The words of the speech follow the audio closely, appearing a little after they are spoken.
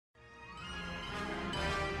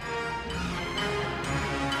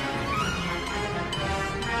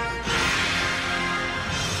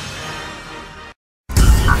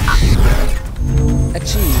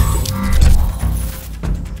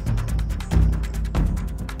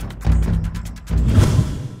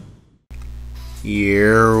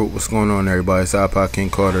Yeah, what's going on, everybody? It's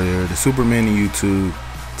iPodKingCarter here, the Superman of YouTube.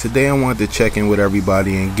 Today I wanted to check in with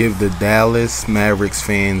everybody and give the Dallas Mavericks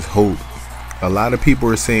fans hope. A lot of people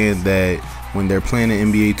are saying that when they're playing the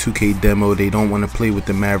NBA 2K demo, they don't want to play with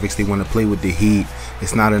the Mavericks, they want to play with the Heat.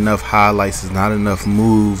 It's not enough highlights, it's not enough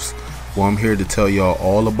moves. Well, I'm here to tell y'all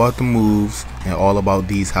all about the moves and all about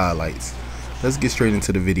these highlights. Let's get straight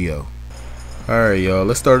into the video. Alright, y'all,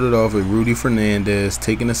 let's start it off with Rudy Fernandez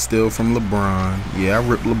taking a steal from LeBron. Yeah, I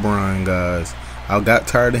ripped LeBron, guys. I got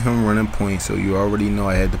tired of him running point, so you already know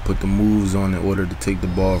I had to put the moves on in order to take the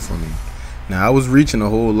ball from him. Now, I was reaching a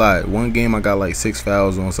whole lot. One game I got like 6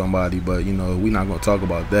 fouls on somebody, but you know, we're not going to talk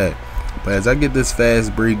about that. But as I get this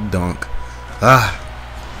fast break dunk,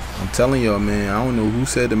 I'm telling y'all, man, I don't know who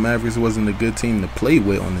said the Mavericks wasn't a good team to play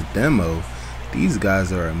with on the demo. These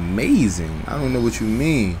guys are amazing. I don't know what you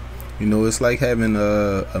mean. You know, it's like having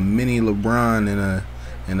a mini LeBron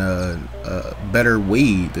and a better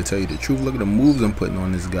Wade, to tell you the truth. Look at the moves I'm putting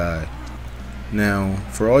on this guy. Now,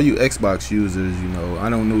 for all you Xbox users, you know, I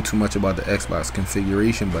don't know too much about the Xbox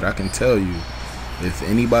configuration, but I can tell you, if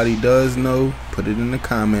anybody does know, put it in the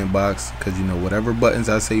comment box, because, you know, whatever buttons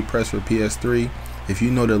I say press for PS3, if you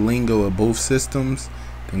know the lingo of both systems,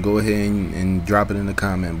 then go ahead and drop it in the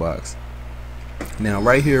comment box. Now,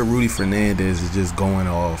 right here, Rudy Fernandez is just going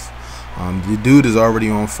off. The dude is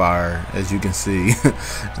already on fire, as you can see.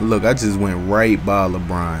 Look, I just went right by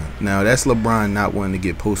LeBron. Now, that's LeBron not wanting to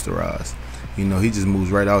get posterized. You know, he just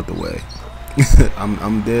moves right out the way.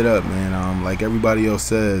 I'm dead up, man. Like everybody else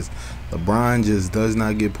says, LeBron just does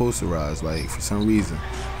not get posterized, like, for some reason.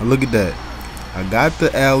 Now, look at that. I got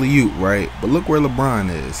the alley-oop, right? But look where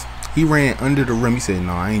LeBron is. He ran under the rim. He said,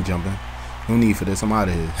 no, I ain't jumping. No need for this. I'm out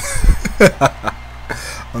of here.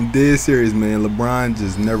 I'm dead serious, man. LeBron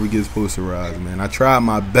just never gets posterized, man. I tried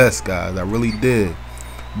my best, guys. I really did.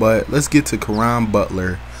 But let's get to Caron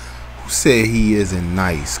Butler, who said he isn't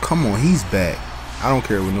nice. Come on, he's back. I don't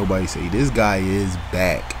care what nobody say. This guy is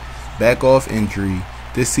back. Back off injury.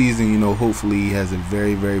 This season, you know, hopefully he has a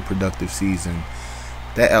very, very productive season.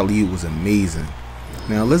 That alley-oop was amazing.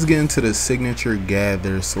 Now, let's get into the signature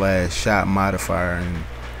gather / shot modifier and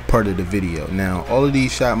part of the video. Now, all of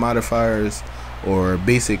these shot modifiers, or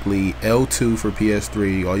basically L2 for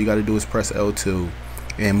PS3, all you got to do is press L2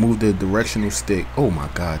 and move the directional stick. Oh my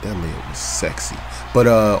god, that layup was sexy. But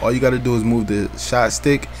all you got to do is move the shot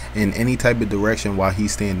stick in any type of direction while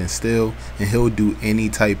he's standing still, and he'll do any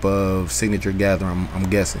type of signature gather, I'm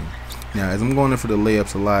guessing. Now, as I'm going in for the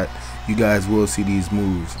layups a lot, you guys will see these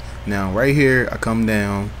moves. Now, right here, I come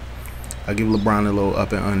down, I give LeBron a little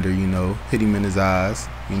up and under, you know, hit him in his eyes,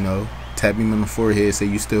 you know, tap him on the forehead, say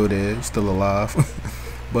you still there, you still alive.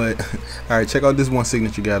 But alright, check out this one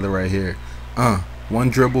signature gather right here.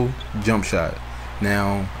 One dribble, jump shot.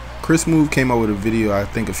 Now, Chris Move came out with a video, I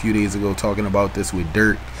think a few days ago, talking about this with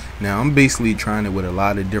Dirk. Now, I'm basically trying it with a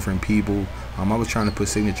lot of different people. I was trying to put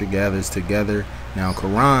signature gathers together. Now,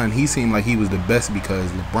 Caron, he seemed like he was the best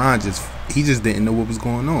because LeBron just didn't know what was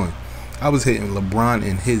going on. I was hitting LeBron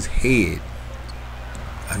in his head.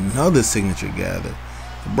 Another signature gather.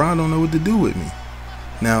 LeBron don't know what to do with me.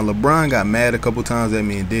 Now, LeBron got mad a couple times at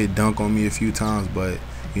me and did dunk on me a few times, but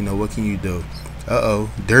you know, what can you do?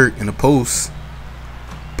 Dirk in the post.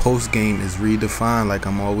 Post game is redefined, like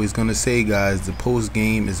I'm always gonna say, guys. The post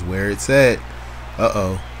game is where it's at.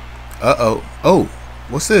 Oh,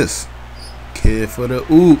 what's this? Kid for the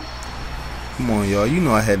oop. Come on, y'all. You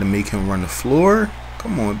know I had to make him run the floor.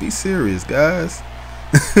 Come on, be serious, guys.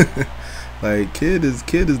 Like, kid is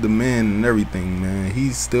the man and everything, man.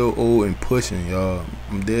 He's still old and pushing, y'all.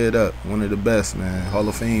 I'm dead up. One of the best, man. Hall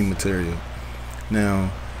of Fame material.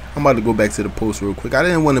 Now, I'm about to go back to the post real quick. I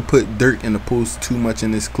didn't want to put Dirk in the post too much in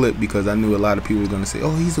this clip because I knew a lot of people were going to say,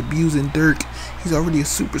 oh, he's abusing Dirk. He's already a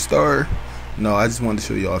superstar. No, I just wanted to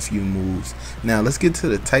show y'all a few moves. Now, let's get to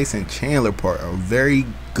the Tyson Chandler part. A very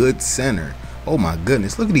good center. Oh, my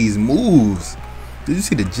goodness. Look at these moves. Did you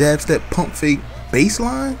see the jab step pump fake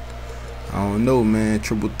baseline? I don't know, man.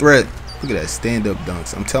 Triple threat. Look at that stand-up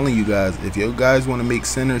dunks. I'm telling you guys, if you guys want to make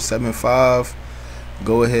center 7'5",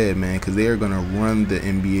 go ahead, man, because they are going to run the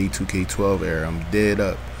NBA 2K12 era. I'm dead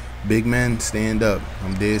up. Big men, stand up.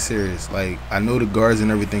 I'm dead serious. Like, I know the guards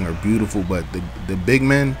and everything are beautiful, but the big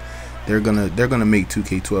men, they're gonna make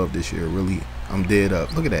 2K12 this year. Really, I'm dead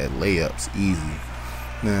up. Look at that layups, easy.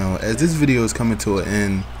 Now, as this video is coming to an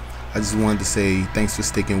end, I just wanted to say thanks for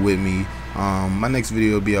sticking with me. My next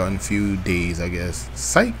video will be out in a few days, I guess.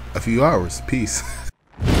 Psych, a few hours. Peace.